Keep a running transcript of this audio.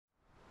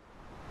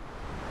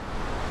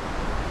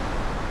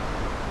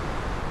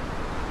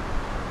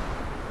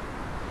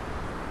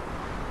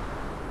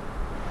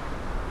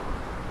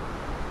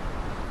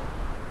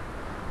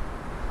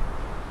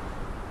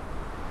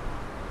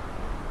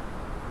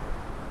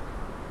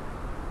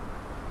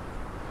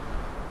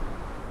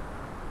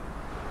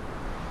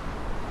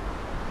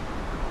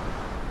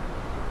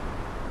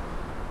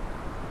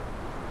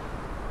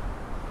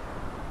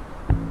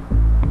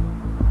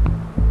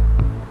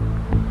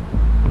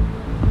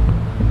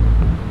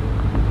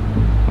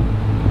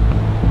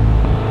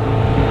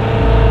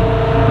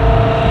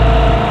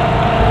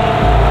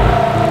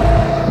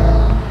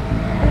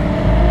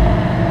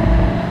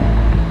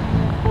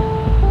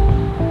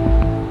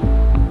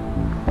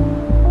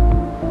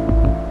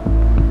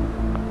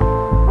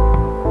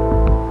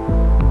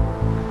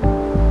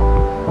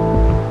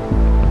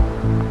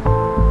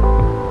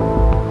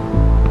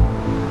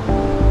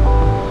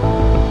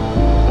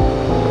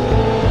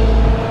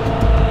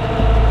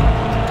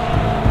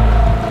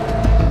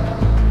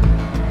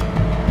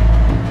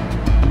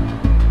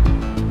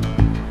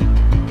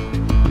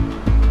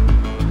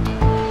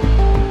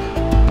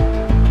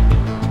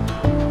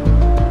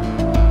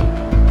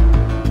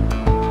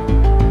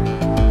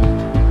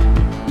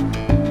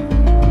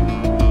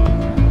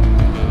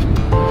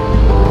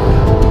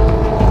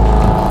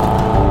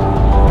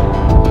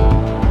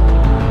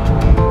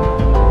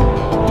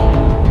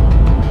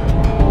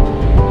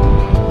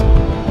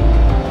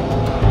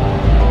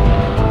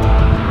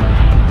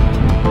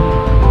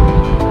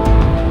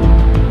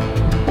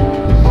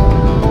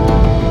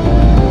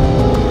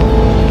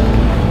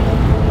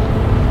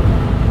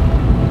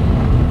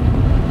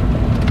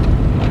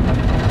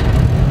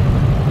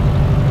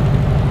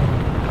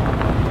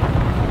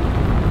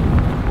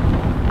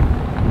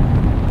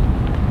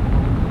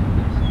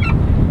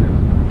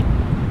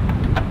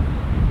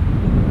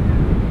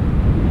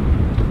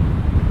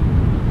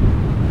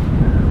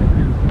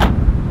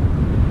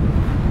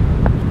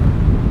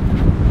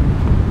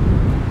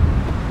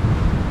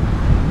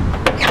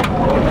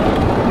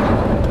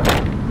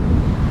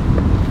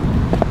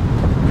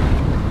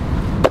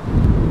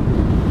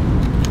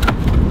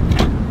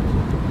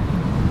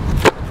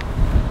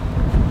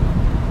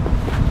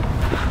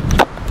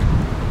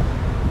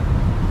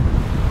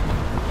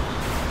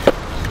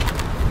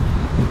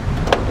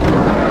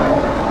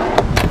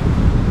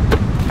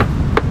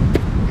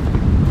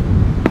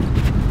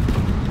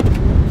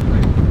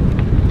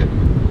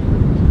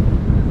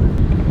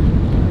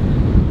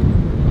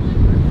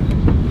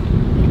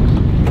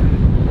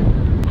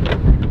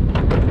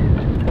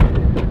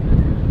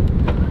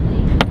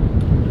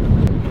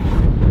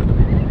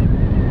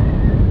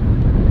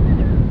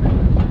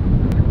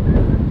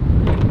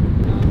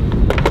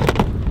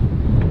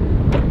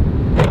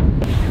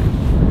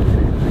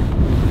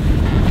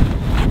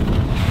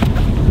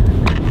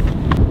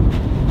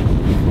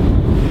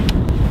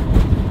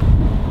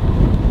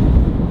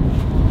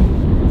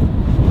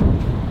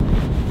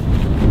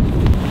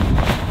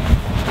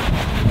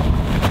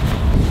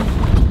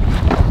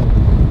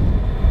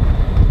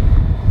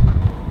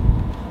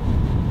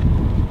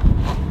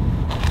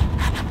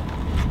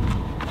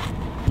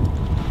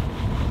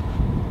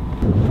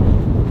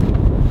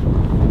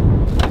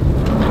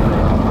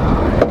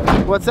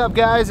What's up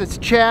guys, it's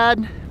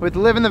Chad with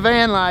Living the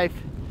Van Life,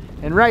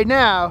 and right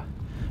now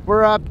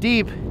we're up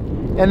deep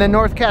in the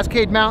North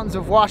Cascade Mountains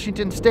of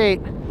Washington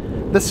State.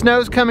 The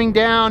snow's coming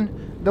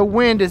down, the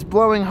wind is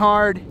blowing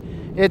hard,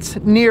 it's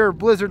near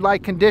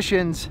blizzard-like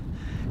conditions,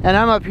 and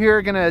I'm up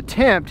here gonna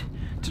attempt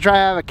to try to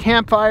have a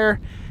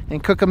campfire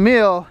and cook a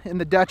meal in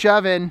the Dutch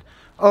oven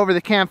over the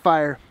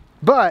campfire.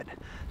 But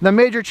the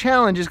major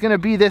challenge is going to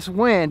be this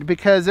wind,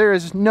 because there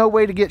is no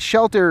way to get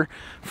shelter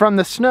from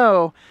the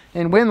snow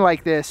and wind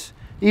like this.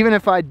 Even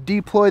if I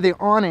deploy the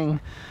awning,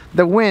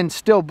 the wind's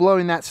still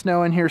blowing that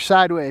snow in here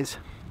sideways.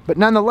 But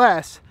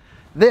nonetheless,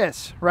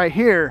 this right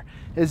here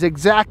is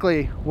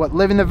exactly what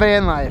living the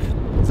van life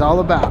is all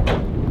about.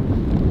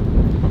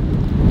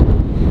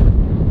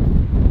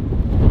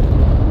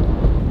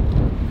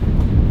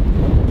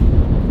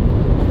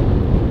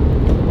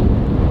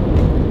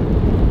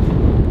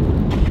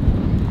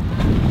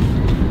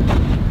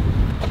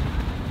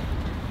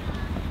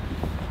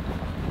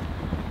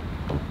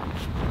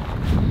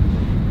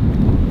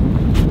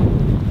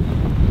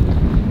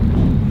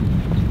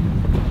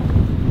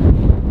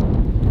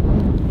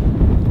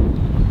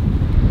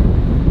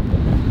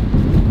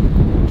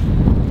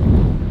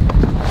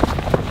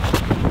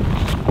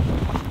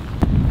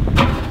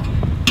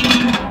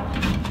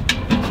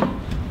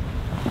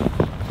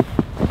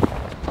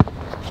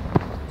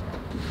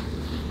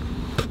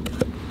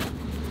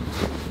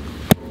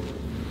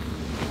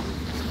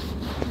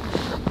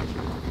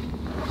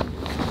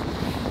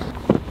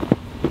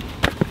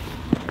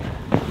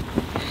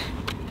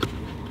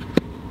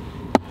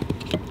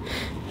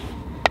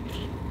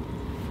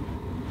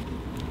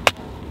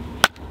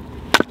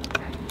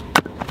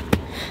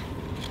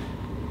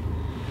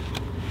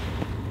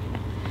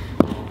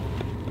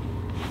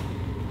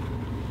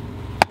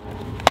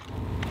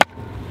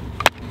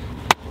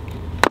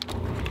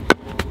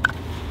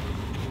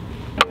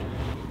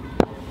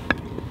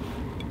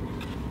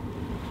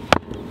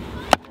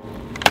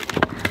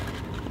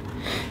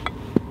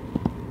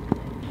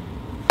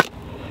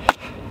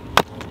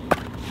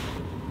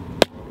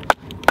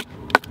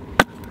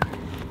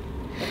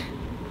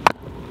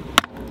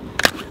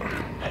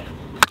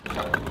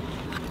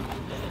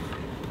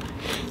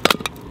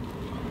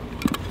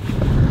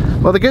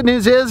 Well, the good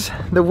news is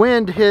the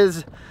wind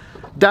has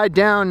died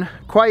down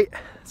quite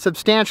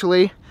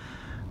substantially,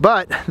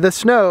 but the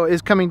snow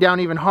is coming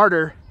down even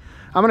harder.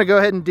 I'm gonna go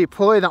ahead and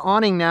deploy the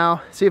awning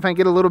now, see if I can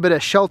get a little bit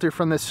of shelter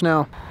from this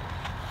snow.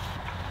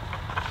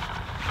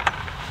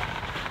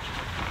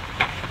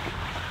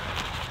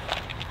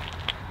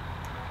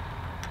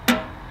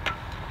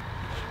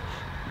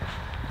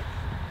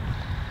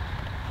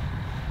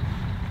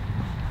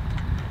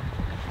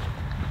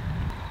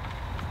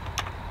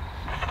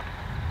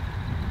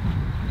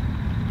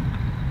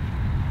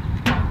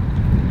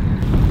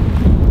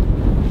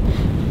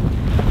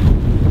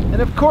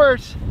 And of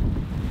course,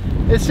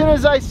 as soon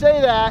as I say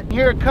that,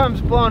 here it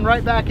comes blowing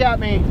right back at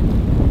me.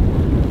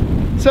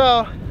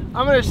 So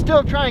I'm gonna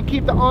still try and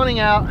keep the awning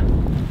out,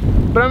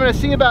 but I'm gonna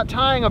see about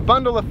tying a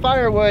bundle of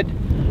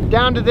firewood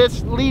down to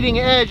this leading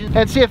edge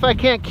and see if I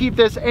can't keep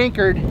this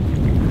anchored.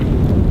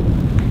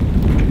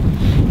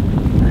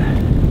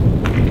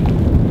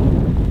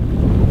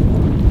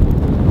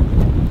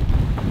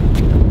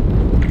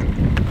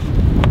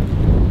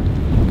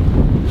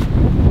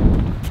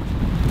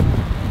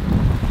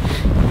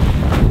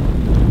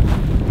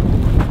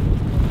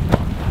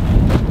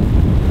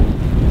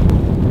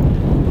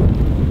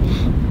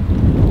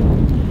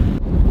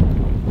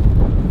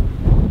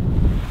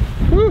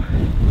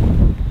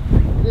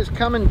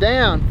 Coming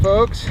down,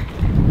 folks.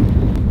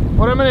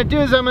 What I'm going to do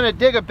is I'm going to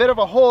dig a bit of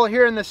a hole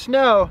here in the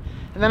snow,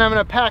 and then I'm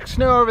going to pack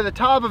snow over the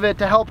top of it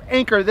to help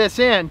anchor this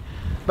in.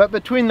 But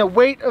between the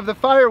weight of the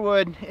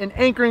firewood and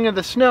anchoring of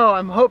the snow,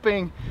 I'm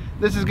hoping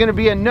this is going to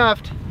be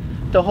enough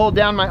to hold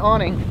down my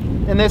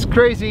awning in this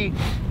crazy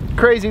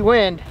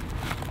wind.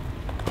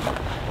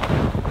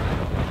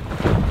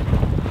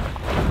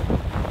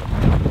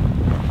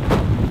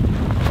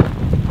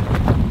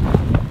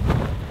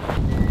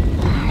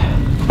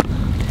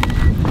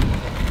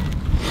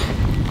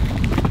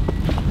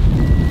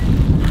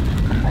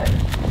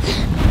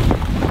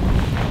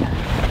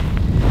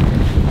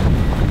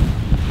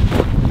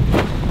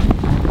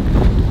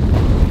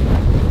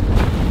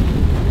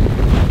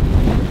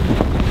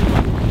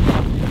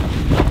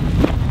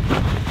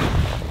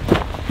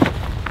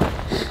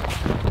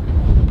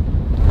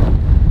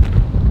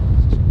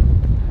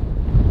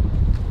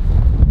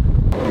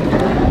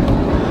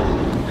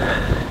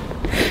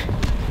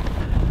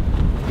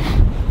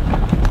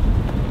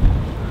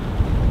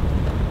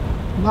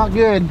 Not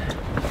good,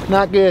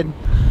 not good.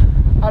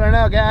 I don't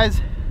know,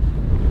 guys.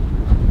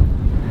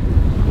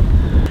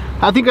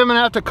 I think I'm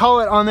gonna have to call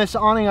it on this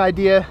awning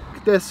idea.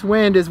 This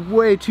wind is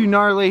way too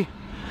gnarly.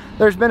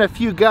 There's been a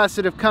few gusts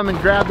that have come and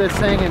grabbed this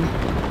thing and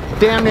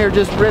damn near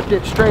just ripped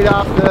it straight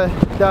off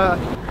the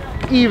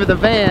eave of the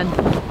van.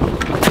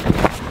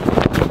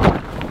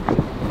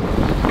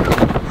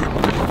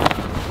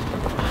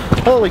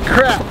 Holy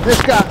crap,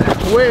 this got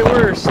way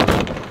worse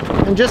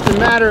in just a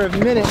matter of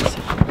minutes.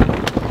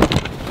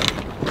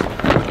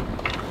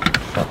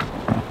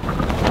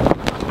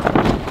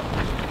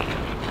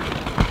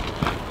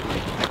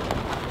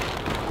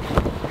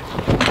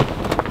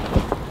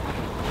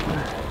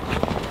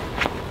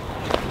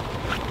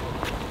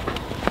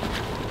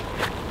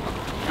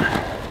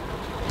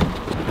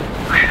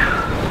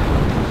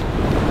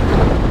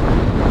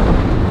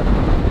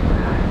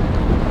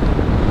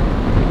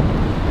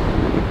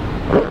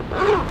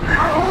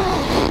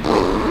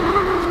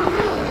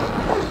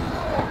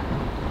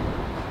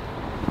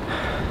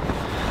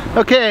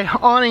 Okay,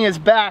 awning is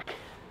back.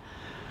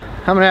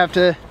 I'm gonna have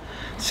to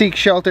seek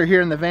shelter here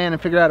in the van and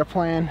figure out a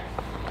plan.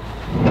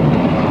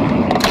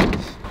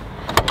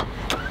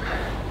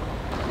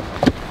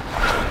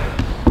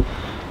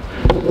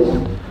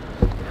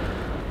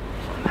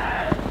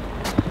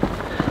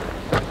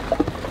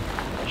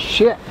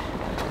 Shit.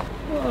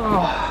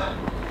 Oh.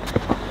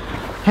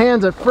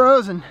 Hands are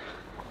frozen.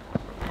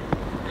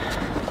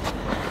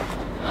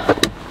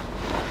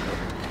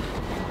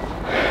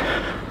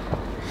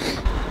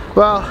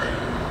 Well,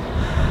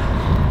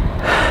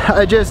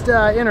 I just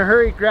in a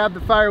hurry grabbed the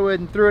firewood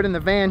and threw it in the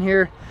van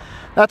here.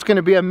 That's going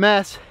to be a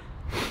mess.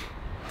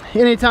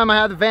 Anytime I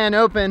have the van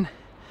open,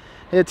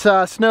 it's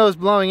snow's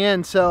blowing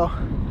in, so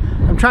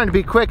I'm trying to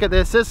be quick at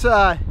this.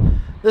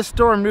 This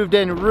storm moved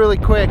in really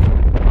quick.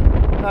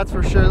 That's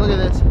for sure. Look at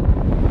this.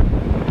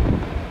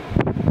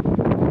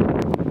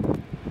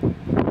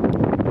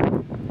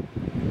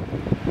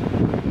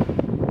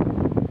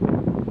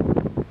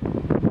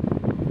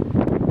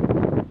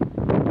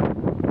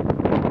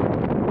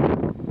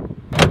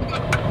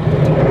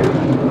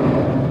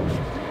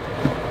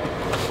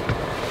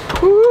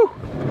 Woo!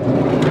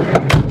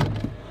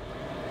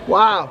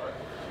 Wow.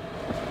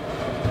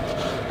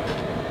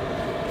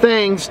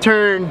 Things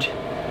turned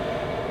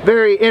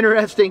very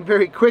interesting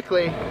very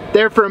quickly.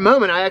 There for a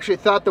moment I actually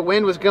thought the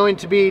wind was going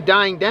to be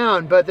dying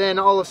down, but then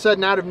all of a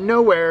sudden out of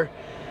nowhere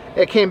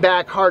it came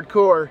back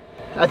hardcore.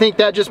 I think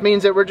that just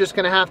means that we're just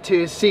going to have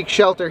to seek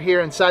shelter here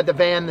inside the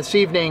van this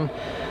evening.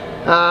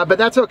 But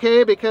that's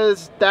okay,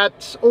 because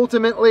that's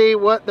ultimately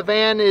what the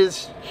van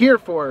is here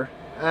for.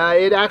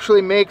 It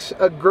actually makes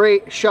a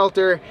great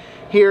shelter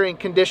here in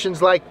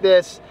conditions like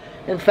this.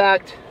 In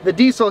fact, the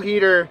diesel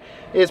heater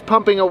is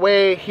pumping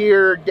away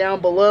here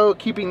down below,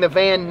 keeping the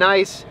van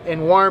nice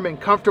and warm and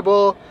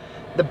comfortable.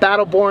 The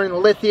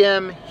Battle-Born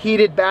lithium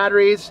heated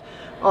batteries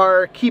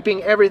are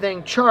keeping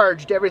everything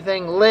charged,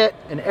 everything lit,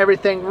 and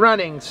everything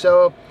running.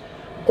 So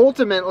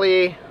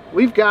ultimately,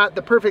 we've got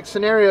the perfect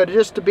scenario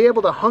to be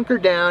able to hunker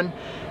down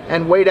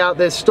and wait out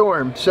this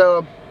storm.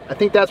 So I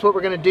think that's what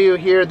we're going to do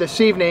here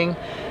this evening.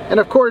 And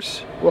of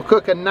course, we'll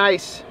cook a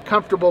nice,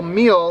 comfortable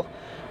meal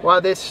while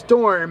this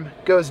storm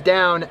goes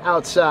down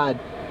outside.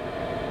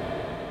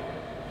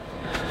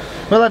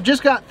 Well, I've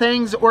just got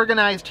things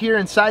organized here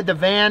inside the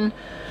van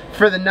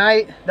for the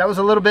night. That was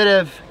a little bit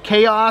of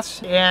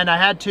chaos, and I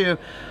had to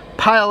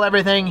pile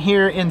everything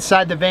here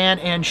inside the van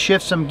and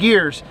shift some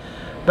gears.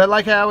 But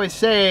like I always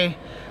say,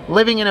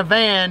 living in a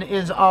van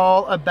is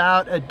all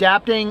about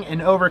adapting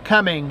and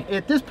overcoming.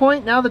 At this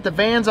point, now that the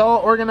van's all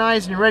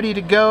organized and ready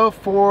to go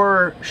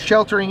for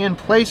sheltering in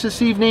place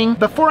this evening,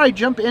 before I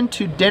jump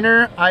into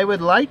dinner, I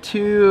would like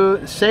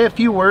to say a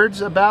few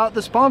words about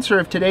the sponsor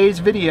of today's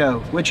video,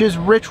 which is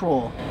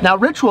Ritual. Now,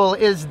 Ritual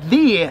is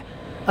the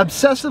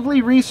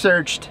obsessively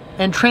researched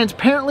and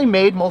transparently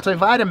made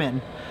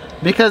multivitamin,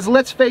 because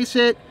let's face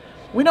it,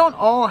 we don't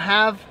all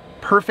have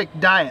perfect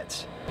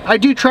diets. I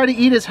do try to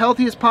eat as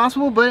healthy as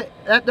possible, but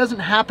that doesn't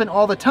happen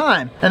all the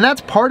time. And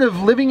that's part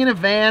of living in a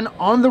van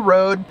on the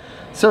road.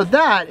 So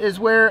that is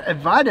where a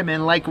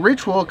vitamin like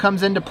Ritual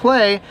comes into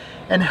play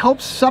and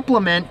helps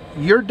supplement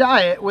your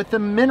diet with the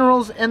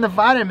minerals and the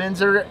vitamins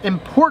that are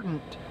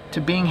important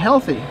to being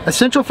healthy.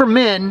 Essential for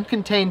Men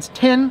contains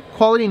 10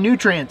 quality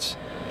nutrients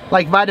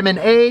like vitamin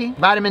A,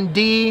 vitamin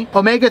D,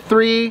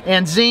 omega-3,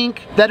 and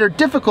zinc that are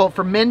difficult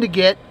for men to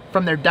get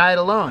from their diet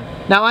alone.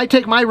 Now, I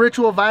take my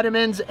Ritual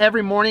vitamins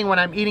every morning when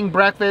I'm eating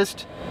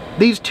breakfast.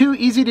 These 2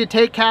 easy to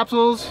take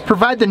capsules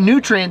provide the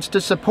nutrients to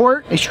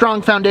support a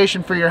strong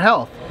foundation for your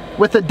health.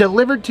 With a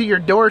delivered to your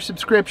door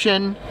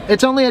subscription,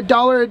 it's only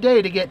 $1 a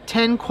day to get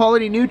 10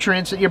 quality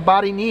nutrients that your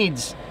body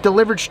needs,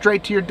 delivered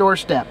straight to your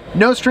doorstep.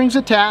 No strings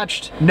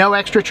attached, no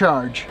extra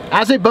charge.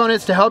 As a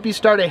bonus to help you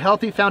start a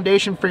healthy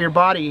foundation for your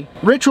body,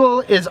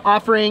 Ritual is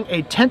offering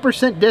a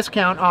 10%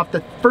 discount off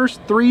the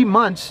first 3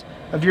 months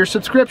of your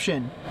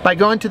subscription by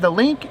going to the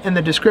link in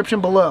the description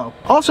below.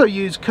 Also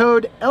use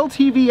code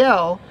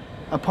LTVL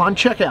upon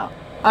checkout.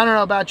 I don't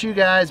know about you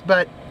guys,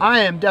 but I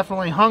am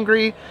definitely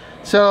hungry,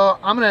 so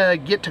I'm gonna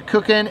get to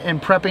cooking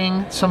and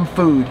prepping some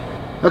food.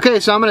 Okay,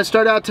 so I'm gonna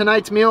start out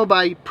tonight's meal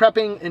by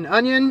prepping an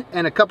onion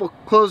and a couple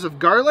cloves of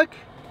garlic.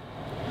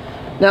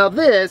 Now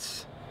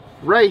this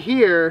right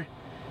here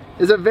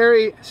is a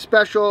very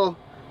special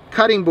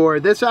cutting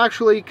board. This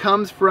actually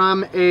comes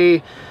from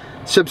a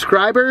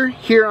subscriber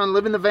here on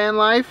Living the Van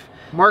Life.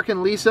 Mark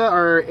and Lisa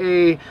are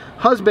a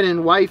husband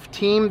and wife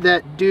team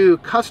that do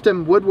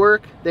custom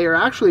woodwork. They are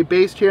actually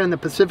based here in the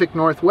Pacific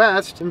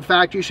Northwest. In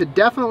fact, you should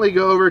definitely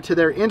go over to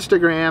their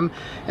Instagram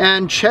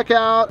and check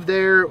out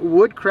their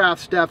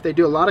woodcraft stuff. They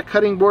do a lot of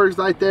cutting boards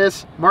like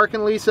this. Mark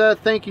and Lisa,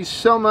 thank you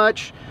so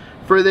much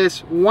for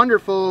this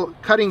wonderful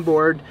cutting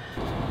board.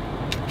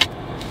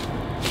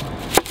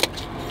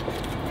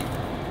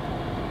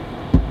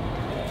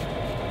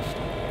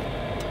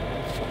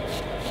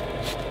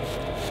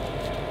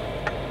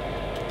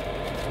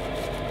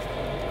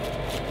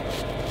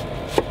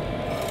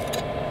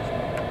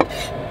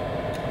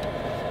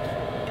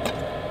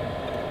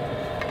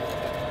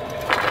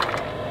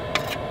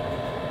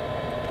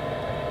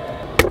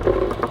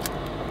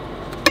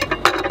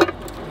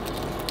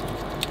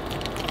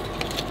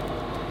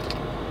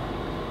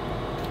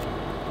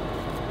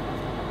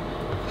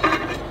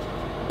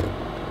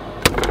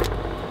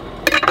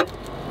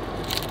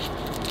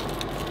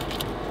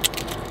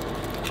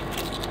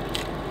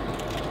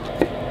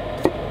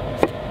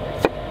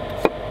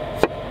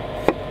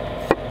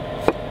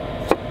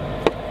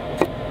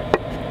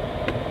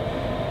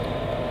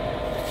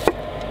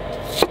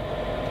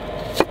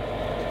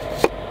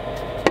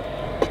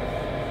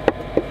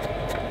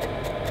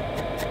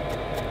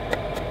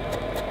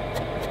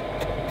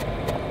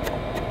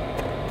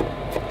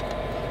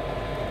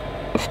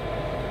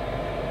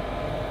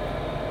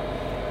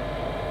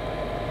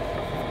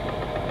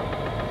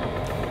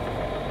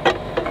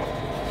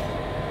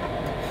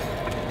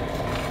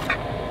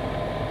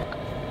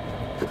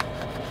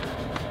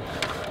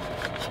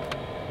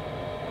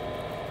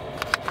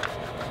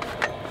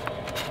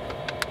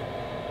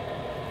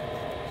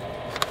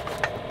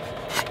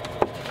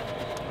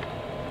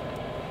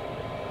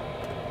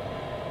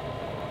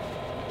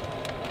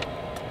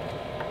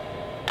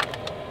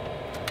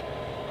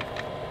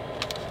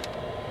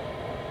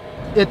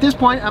 at this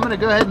point, I'm gonna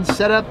go ahead and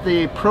set up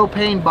the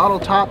propane bottle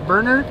top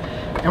burner,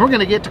 and we're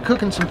gonna get to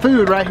cooking some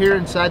food right here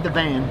inside the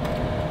van.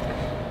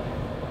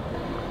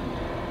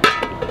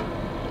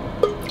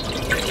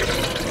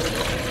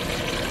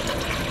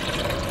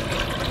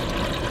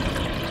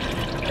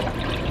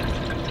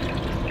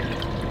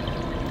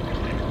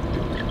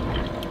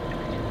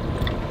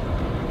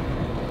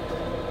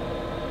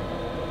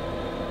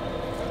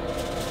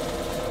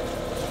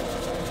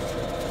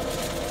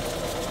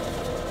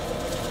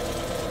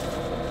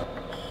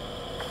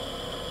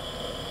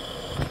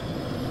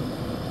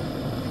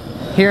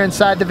 Here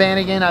inside the van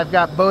again, I've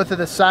got both of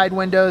the side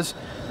windows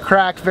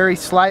cracked very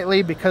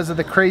slightly because of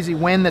the crazy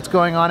wind that's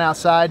going on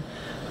outside,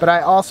 but I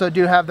also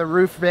do have the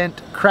roof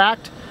vent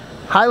cracked.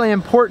 Highly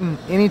important,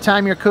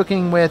 anytime you're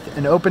cooking with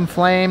an open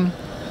flame,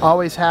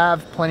 always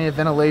have plenty of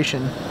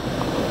ventilation.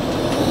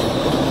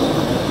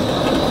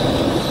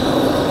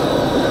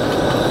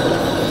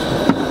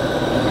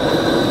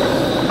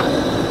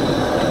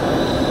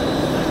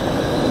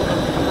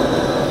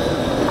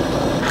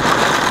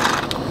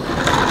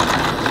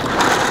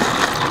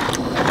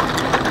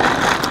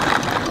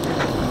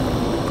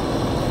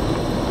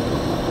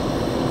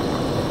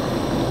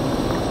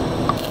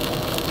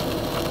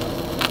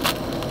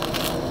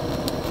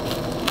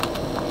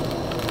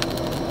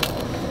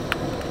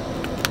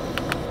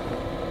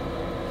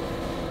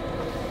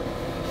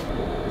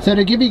 So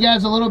to give you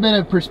guys a little bit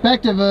of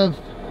perspective of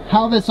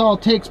how this all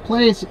takes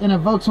place in a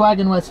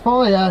Volkswagen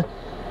Westfalia,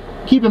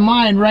 keep in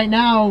mind right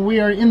now we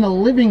are in the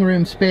living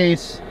room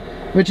space,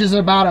 which is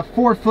about a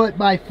 4-foot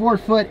by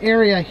 4-foot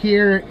area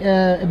here,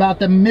 about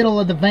the middle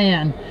of the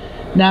van.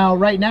 Now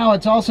right now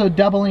it's also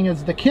doubling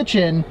as the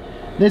kitchen.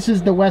 This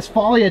is the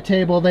Westfalia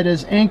table that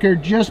is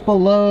anchored just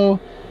below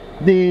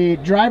the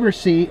driver's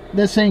seat.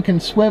 This thing can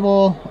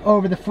swivel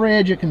over the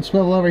fridge, it can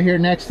swivel over here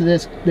next to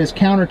this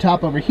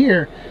countertop over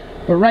here.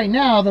 But right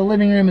now the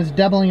living room is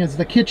doubling as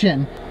the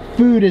kitchen.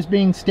 Food is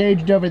being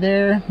staged over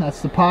there. That's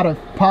the pot of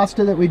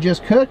pasta that we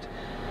just cooked.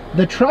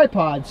 The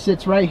tripod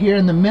sits right here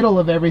in the middle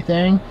of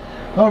everything.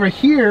 Over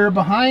here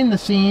behind the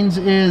scenes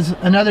is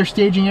another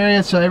staging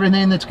area, so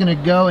everything that's going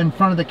to go in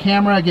front of the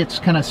camera gets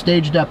kind of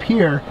staged up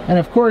here. And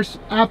of course,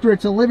 after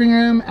it's a living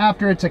room,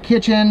 after it's a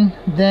kitchen,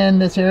 then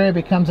this area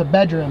becomes a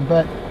bedroom.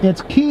 But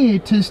it's key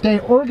to stay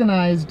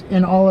organized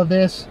in all of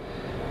this,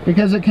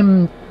 because it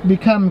can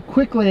become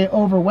quickly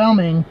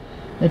overwhelming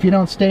if you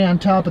don't stay on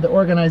top of the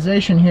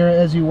organization here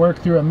as you work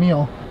through a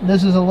meal.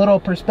 This is a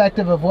little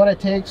perspective of what it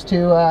takes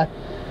to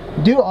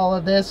do all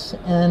of this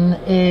in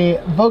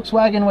a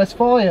Volkswagen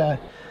Westfalia.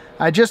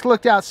 I just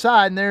looked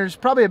outside and there's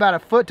probably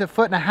about 1 to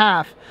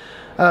 1.5 feet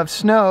of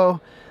snow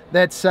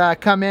that's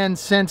come in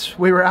since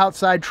we were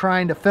outside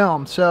trying to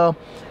film. So,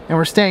 and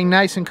we're staying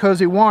nice and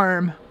cozy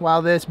warm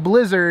while this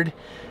blizzard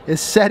is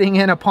setting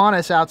in upon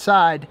us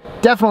outside.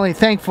 Definitely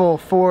thankful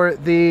for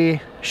the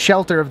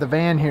shelter of the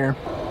van here.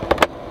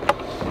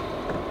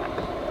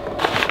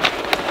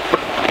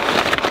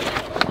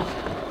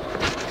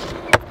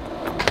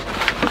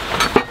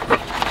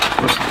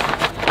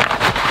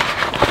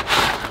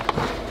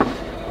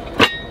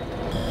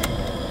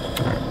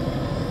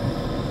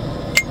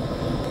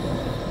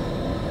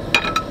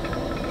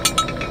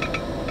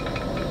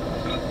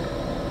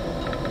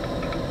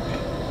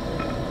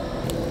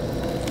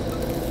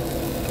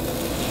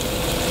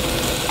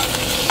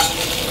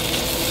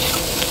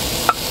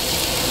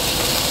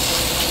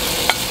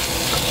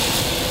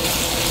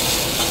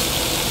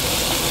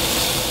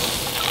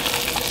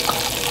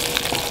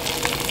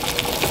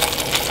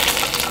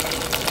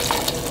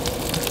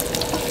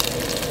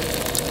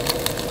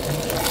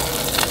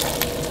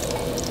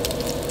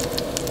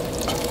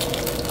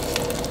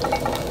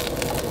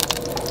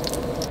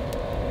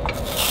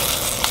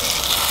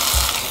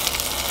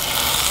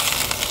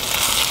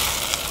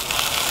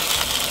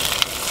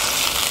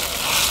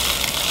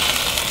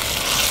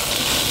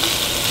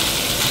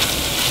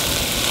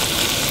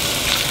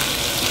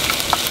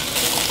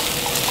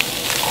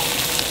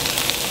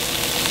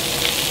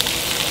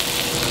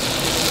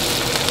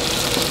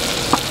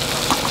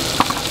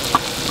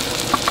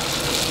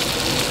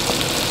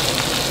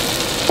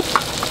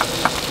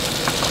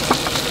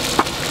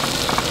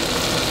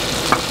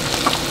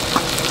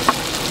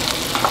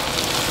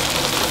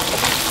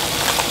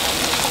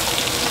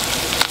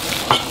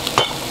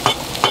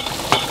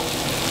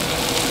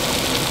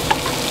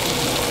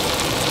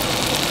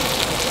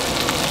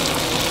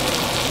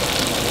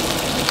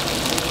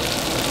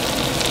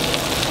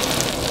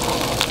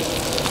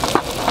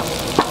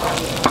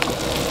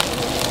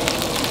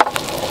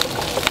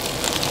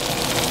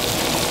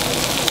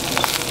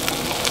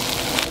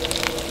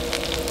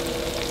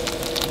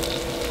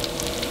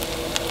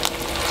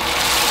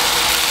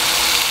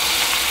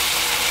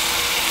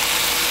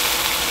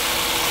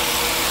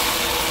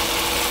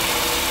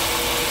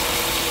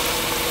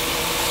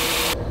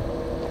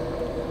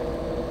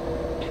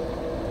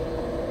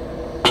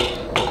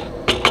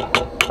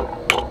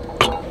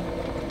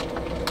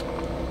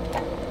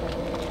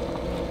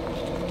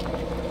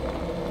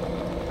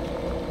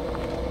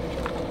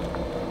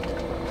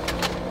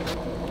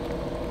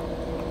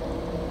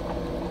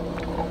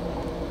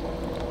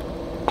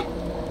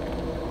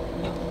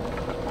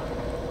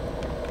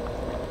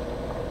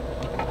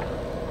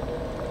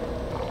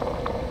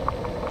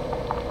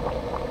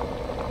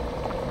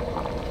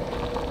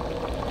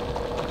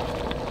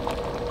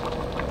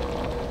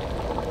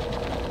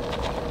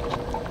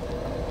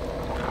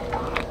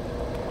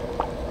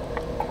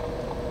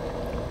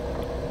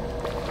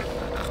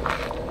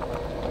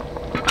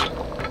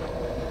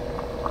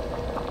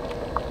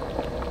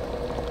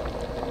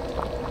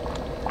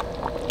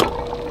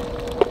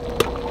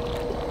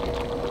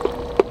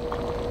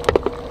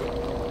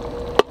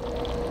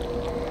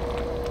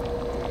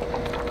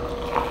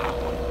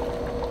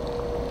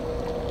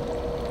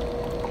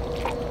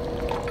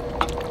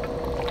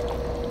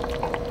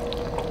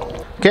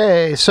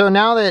 Okay, so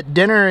now that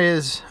dinner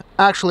is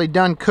actually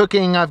done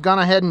cooking, I've gone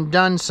ahead and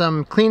done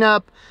some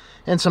cleanup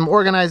and some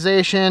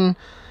organization.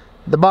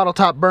 The bottle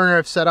top burner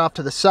I've set off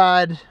to the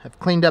side. I've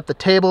cleaned up the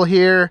table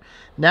here.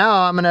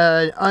 Now I'm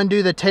gonna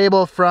undo the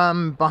table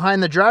from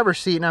behind the driver's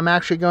seat, and I'm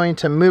actually going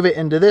to move it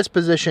into this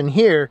position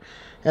here.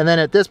 And then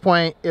at this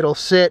point, it'll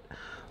sit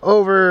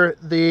over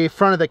the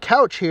front of the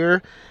couch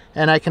here,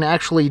 and I can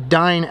actually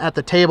dine at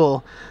the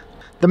table.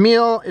 The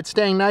meal, it's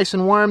staying nice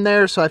and warm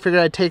there, so I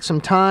figured I'd take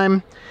some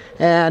time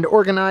and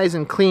organize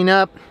and clean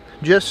up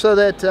just so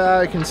that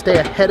I can stay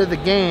ahead of the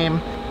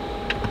game.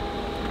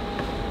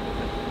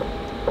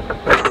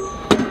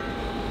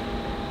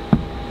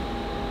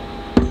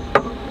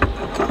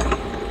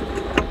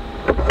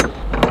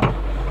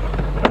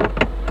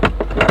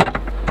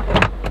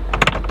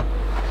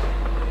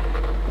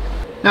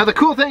 Now the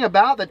cool thing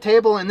about the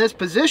table in this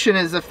position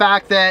is the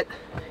fact that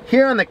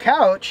here on the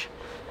couch,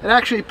 it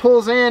actually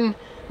pulls in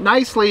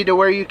nicely to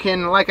where you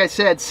can, like I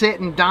said, sit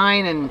and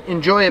dine and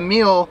enjoy a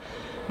meal.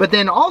 But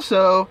then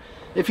also,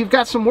 if you've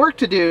got some work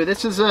to do,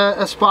 this is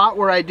a spot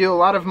where I do a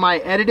lot of my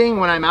editing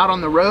when I'm out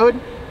on the road.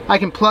 I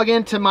can plug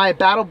into my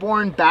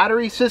Battleborn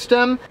battery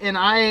system, and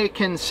I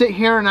can sit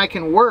here and I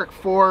can work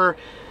for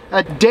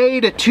a day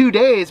to 2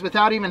 days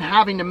without even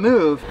having to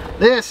move.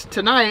 This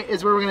tonight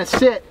is where we're gonna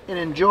sit and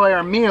enjoy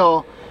our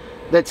meal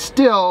that's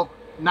still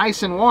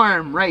nice and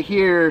warm right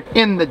here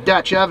in the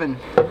Dutch oven.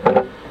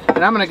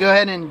 And I'm gonna go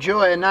ahead and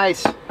enjoy a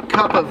nice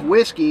cup of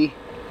whiskey.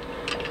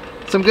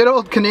 Some good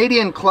old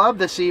Canadian Club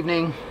this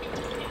evening.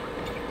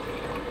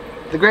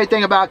 The great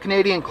thing about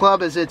Canadian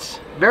Club is it's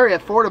very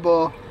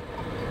affordable,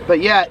 but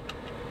yet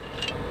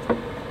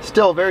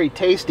still very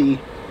tasty.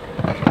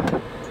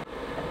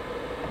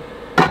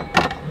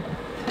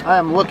 I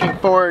am looking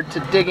forward to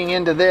digging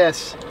into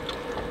this.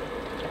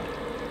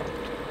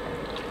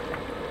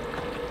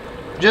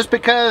 Just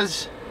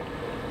because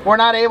we're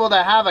not able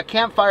to have a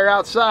campfire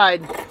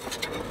outside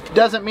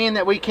doesn't mean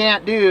that we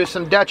can't do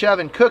some Dutch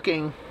oven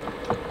cooking.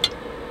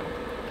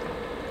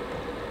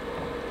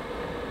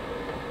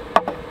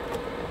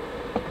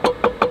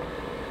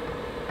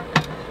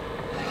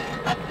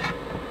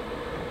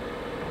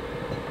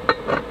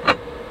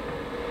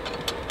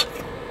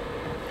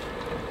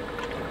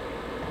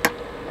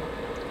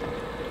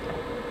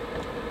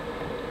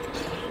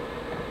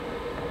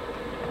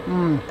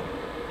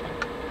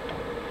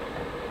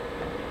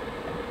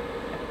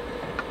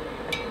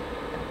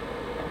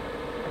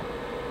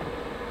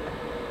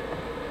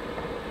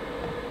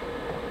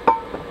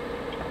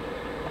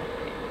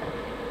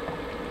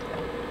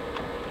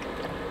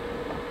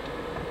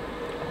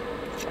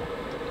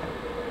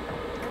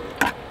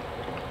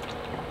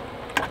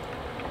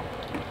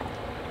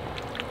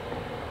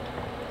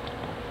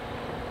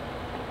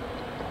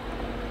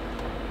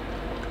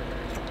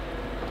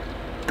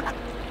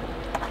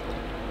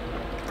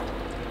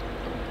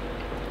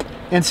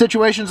 In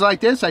situations like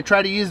this, I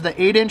try to use the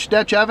 8-inch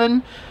Dutch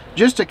oven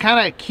just to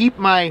kind of keep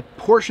my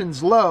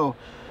portions low.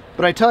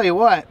 But I tell you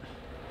what,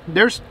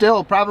 there's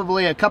still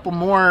probably a couple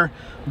more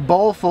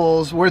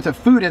bowlfuls worth of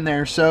food in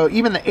there. So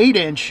even the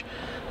 8-inch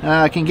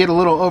can get a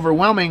little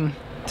overwhelming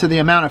to the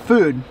amount of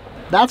food.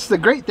 That's the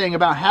great thing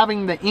about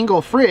having the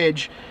Engel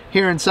fridge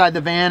here inside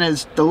the van,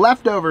 is the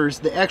leftovers,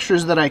 the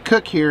extras that I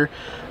cook here,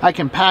 I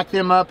can pack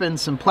them up in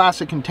some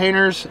plastic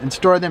containers and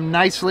store them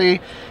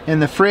nicely in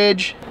the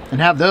fridge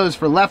and have those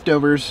for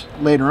leftovers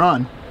later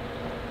on.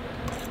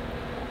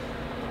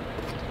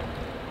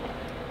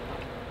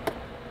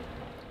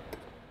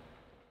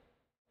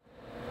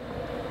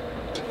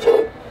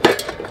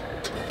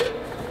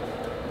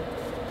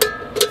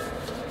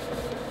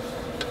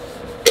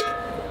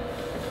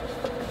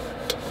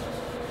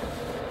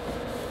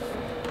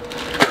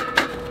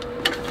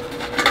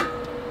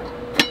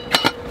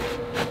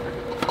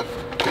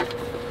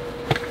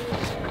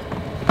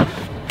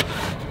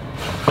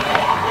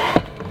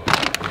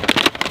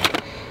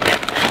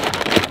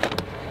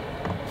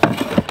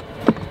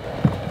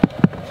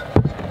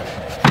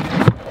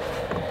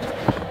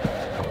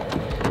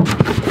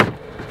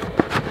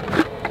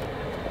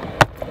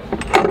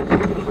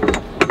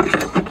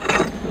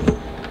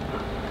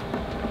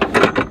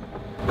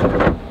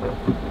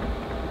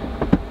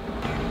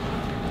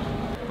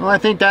 Well, I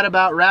think that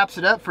about wraps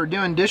it up for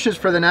doing dishes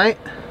for the night.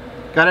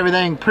 Got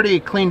everything pretty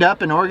cleaned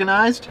up and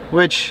organized,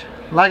 which,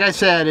 like I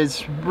said,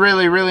 is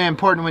really, really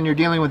important when you're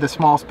dealing with a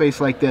small space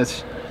like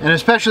this. And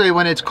especially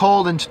when it's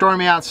cold and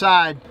stormy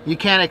outside, you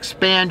can't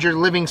expand your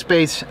living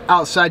space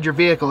outside your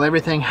vehicle.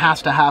 Everything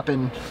has to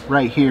happen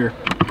right here.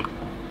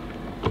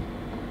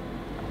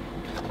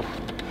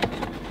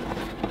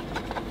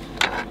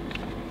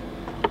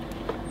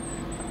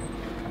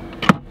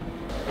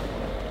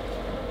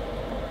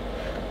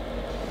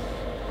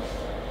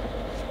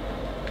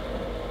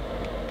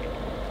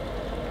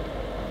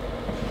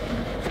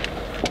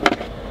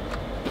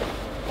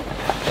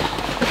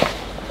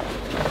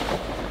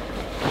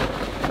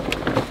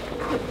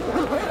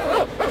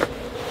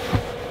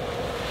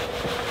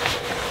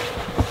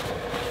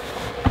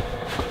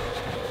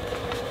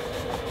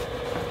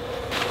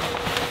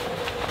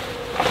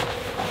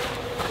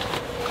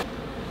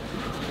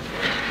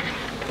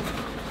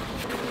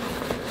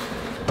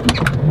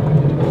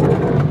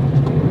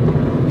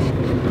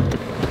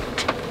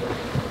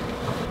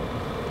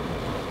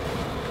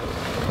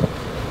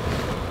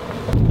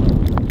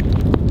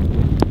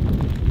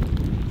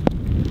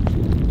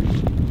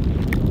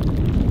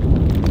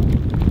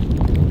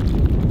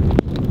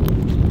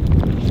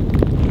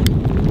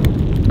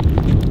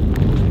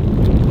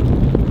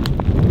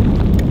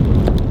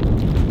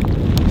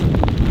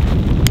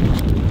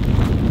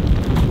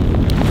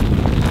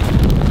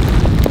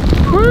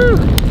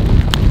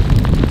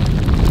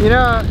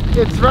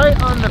 it's right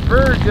on the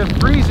verge of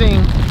freezing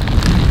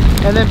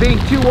and then being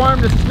too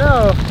warm to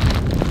snow.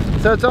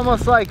 So it's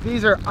almost like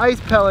these are ice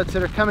pellets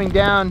that are coming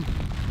down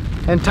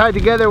and tied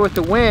together with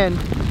the wind.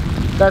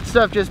 That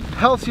stuff just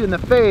pelts you in the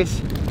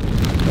face.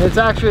 It's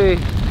actually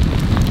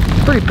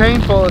pretty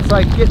painful. It's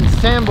like getting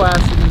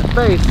sandblasted in the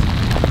face.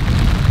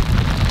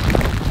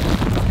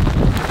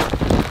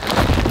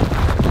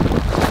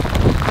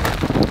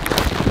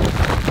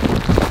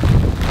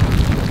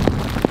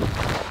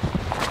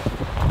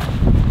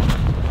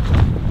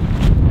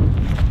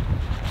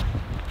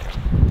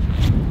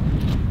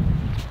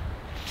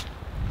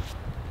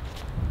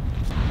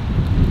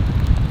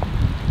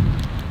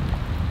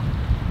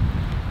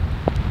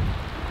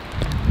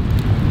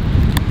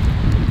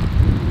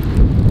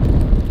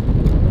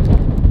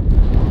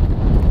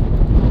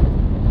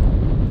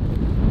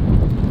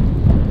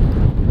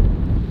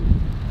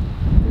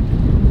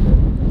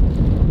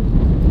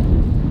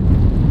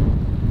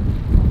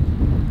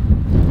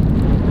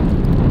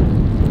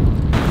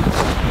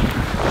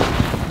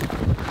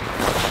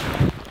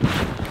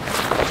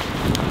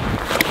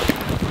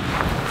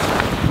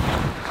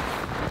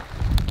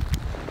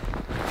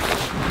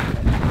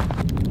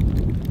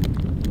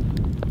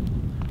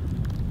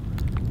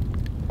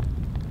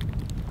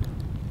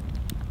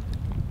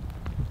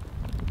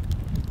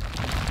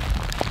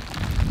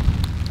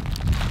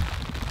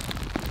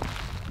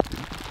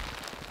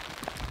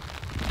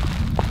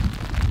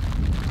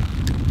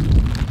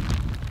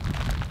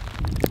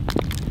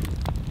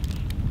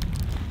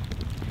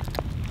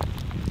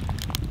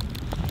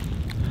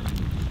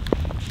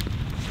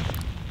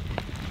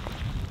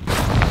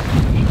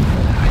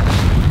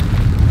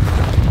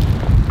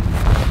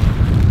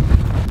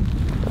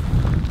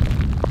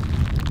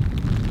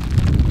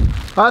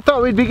 I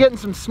thought we'd be getting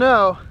some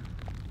snow,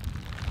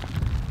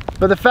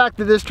 but the fact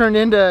that this turned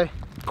into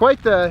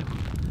quite the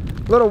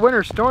little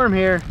winter storm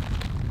here,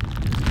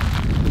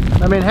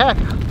 I mean, heck,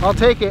 I'll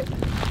take it.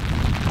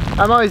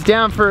 I'm always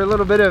down for a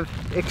little bit of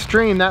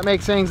extreme. That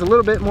makes things a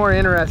little bit more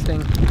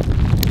interesting,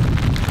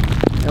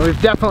 and we've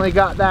definitely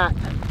got that.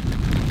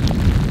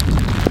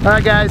 All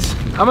right, guys,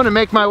 I'm gonna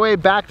make my way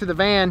back to the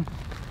van,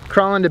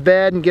 crawl into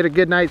bed and get a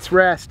good night's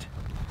rest.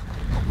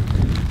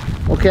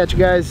 We'll catch you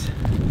guys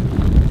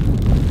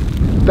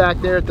back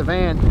there at the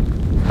van.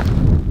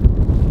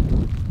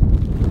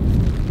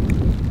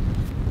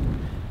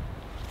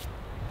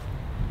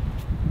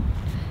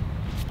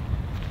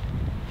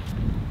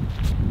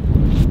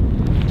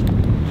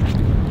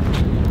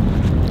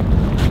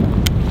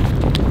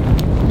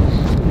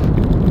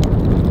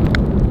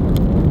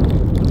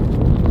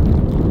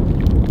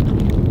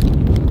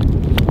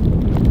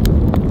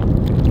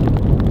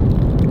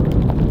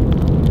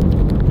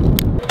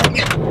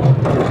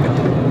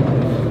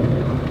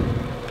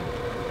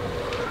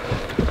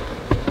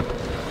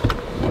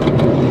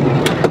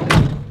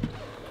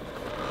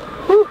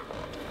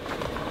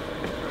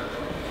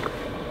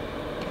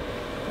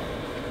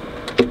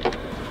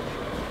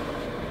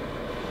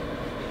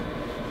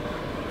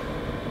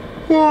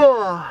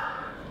 Whoa.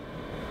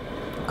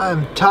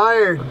 I'm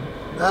tired,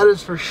 that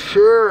is for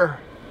sure.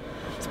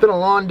 It's been a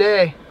long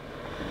day.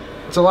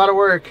 It's a lot of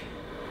work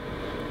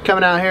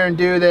coming out here and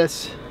do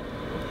this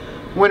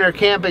winter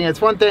camping.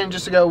 It's one thing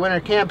just to go winter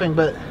camping,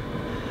 but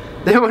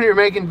then when you're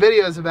making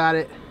videos about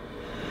it,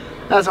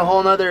 that's a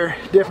whole nother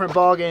different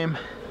ball game.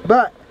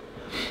 But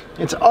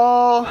it's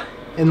all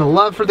in the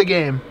love for the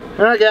game.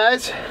 All right,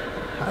 guys,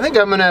 I think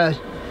I'm gonna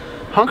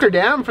hunker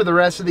down for the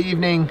rest of the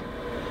evening,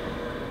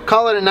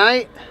 call it a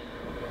night,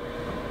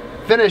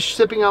 finish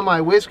sipping on my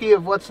whiskey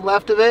of what's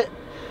left of it,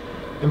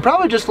 and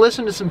probably just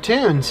listen to some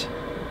tunes.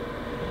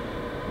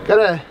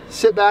 Gotta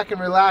sit back and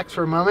relax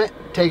for a moment,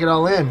 take it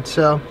all in.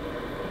 So,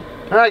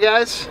 all right,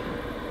 guys,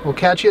 we'll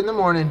catch you in the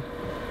morning.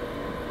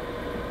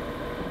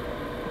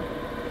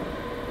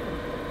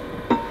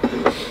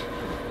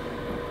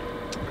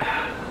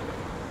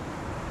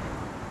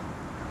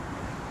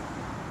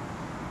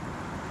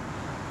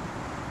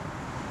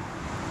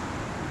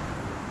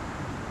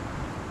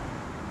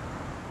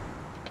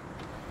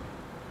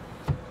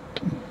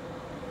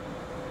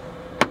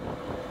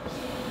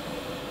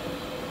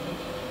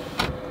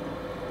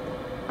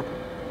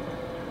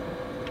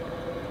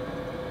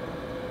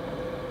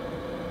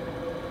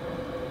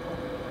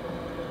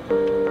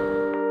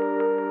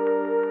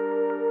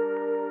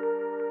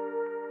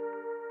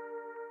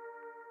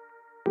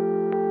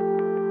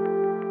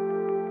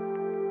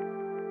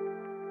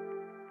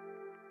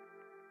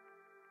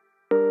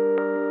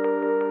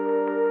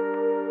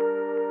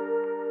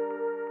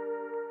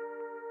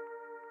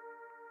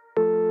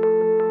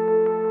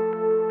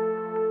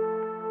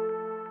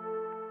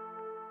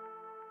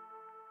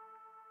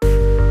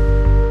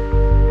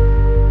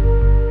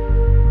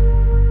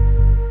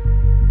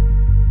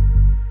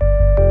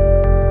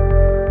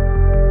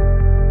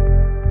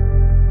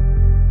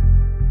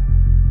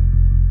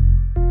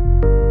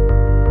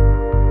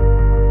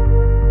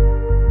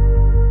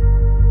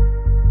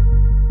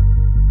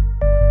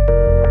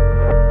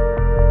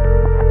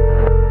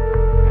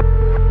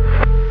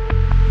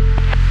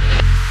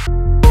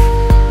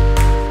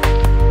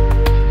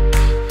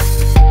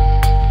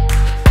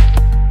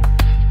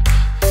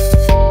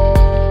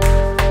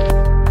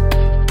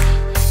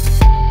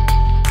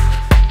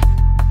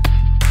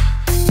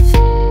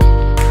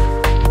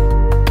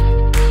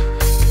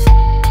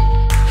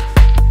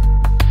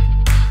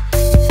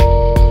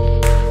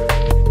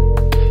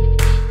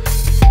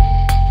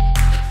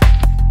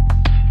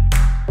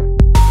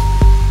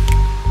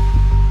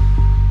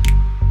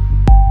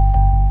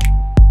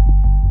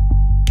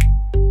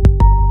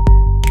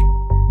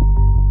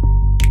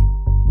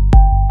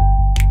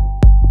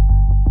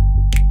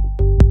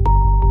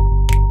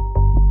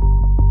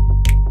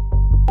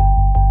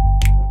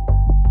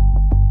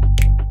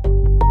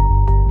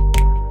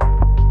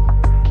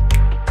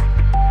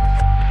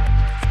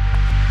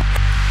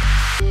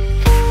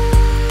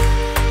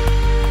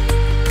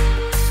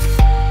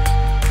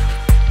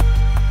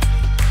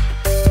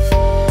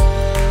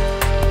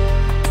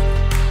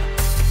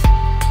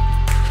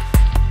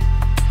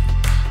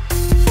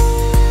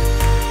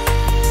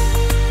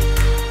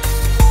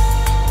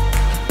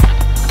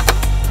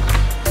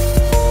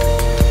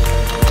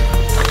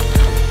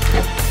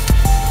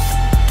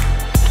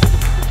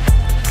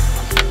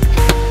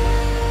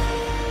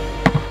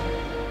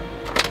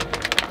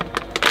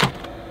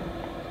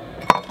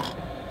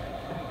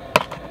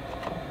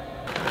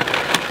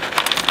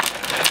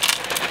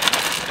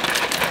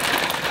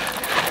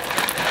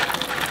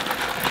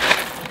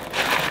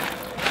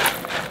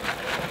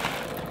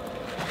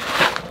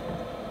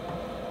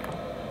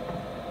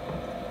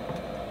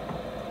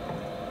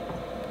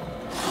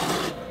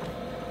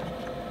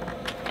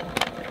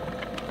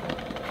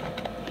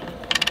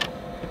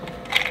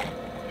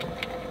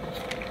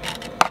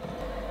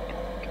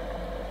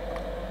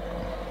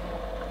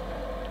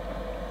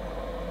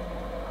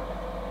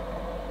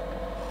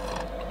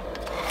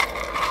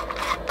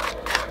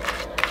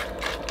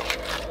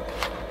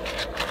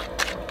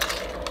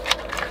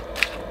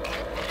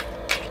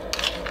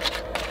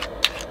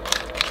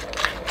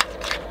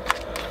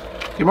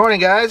 Good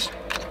morning, guys.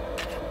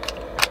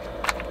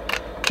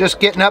 Just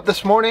getting up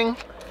this morning.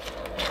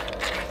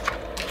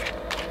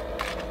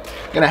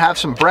 Gonna have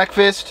some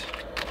breakfast,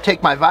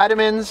 take my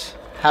vitamins,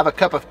 have a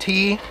cup of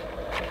tea.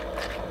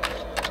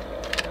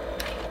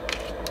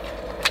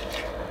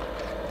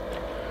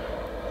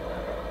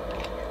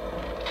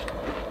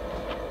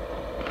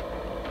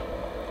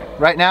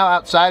 Right now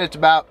outside it's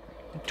about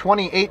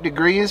 28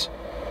 degrees,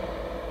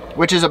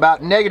 which is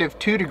about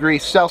 -2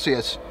 degrees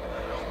Celsius.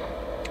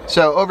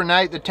 So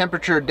overnight the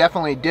temperature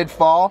definitely did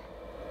fall,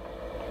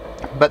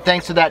 but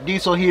thanks to that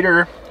diesel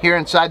heater here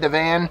inside the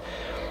van,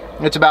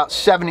 it's about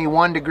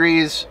 71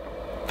 degrees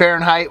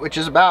Fahrenheit, which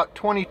is about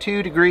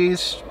 22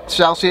 degrees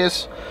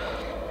Celsius.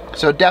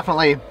 So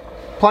definitely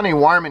plenty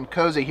warm and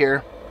cozy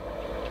here.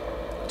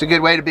 It's a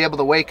good way to be able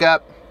to wake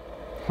up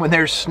when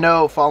there's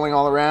snow falling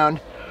all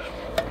around.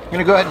 I'm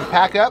gonna go ahead and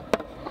pack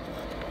up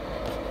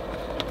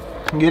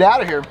and get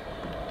out of here.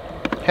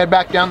 Head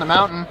back down the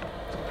mountain.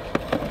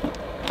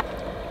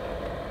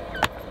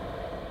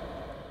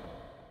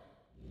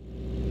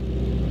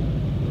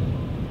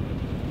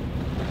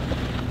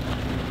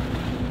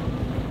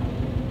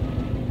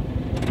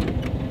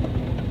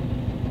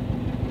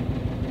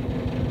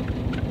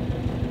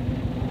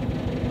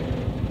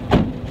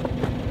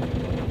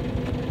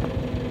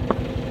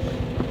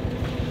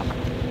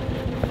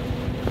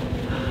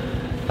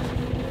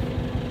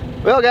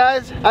 Well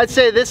guys, I'd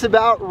say this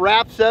about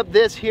wraps up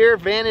this here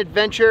van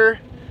adventure.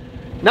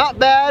 Not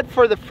bad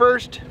for the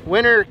first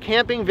winter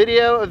camping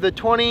video of the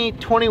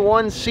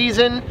 2021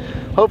 season.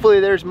 Hopefully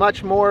there's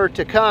much more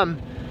to come.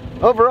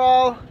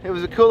 Overall, it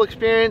was a cool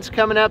experience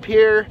coming up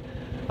here.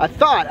 I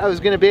thought I was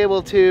gonna be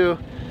able to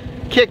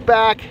kick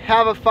back,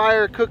 have a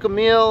fire, cook a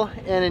meal,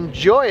 and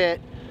enjoy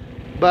it.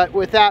 But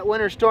with that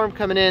winter storm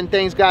coming in,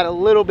 things got a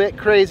little bit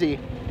crazy.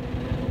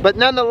 But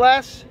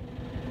nonetheless,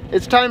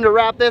 it's time to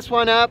wrap this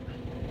one up.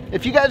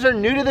 If you guys are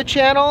new to the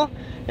channel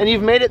and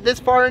you've made it this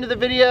far into the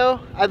video,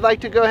 I'd like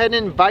to go ahead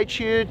and invite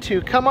you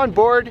to come on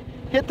board,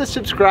 hit the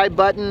subscribe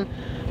button,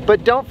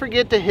 but don't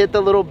forget to hit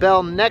the little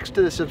bell next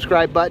to the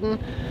subscribe button,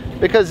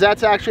 because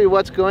that's actually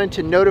what's going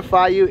to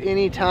notify you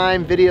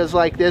anytime videos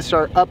like this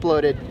are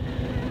uploaded.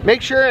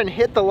 Make sure and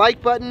hit the like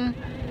button,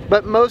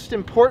 but most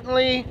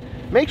importantly,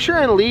 make sure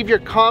and leave your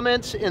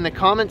comments in the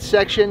comments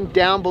section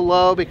down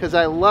below, because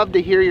I love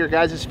to hear your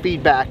guys'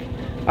 feedback.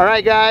 All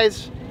right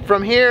guys,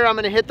 from here I'm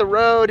gonna hit the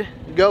road,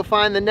 go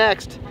find the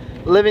next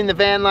living the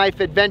van life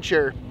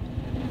adventure.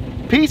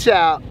 Peace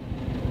out,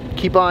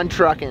 keep on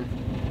trucking.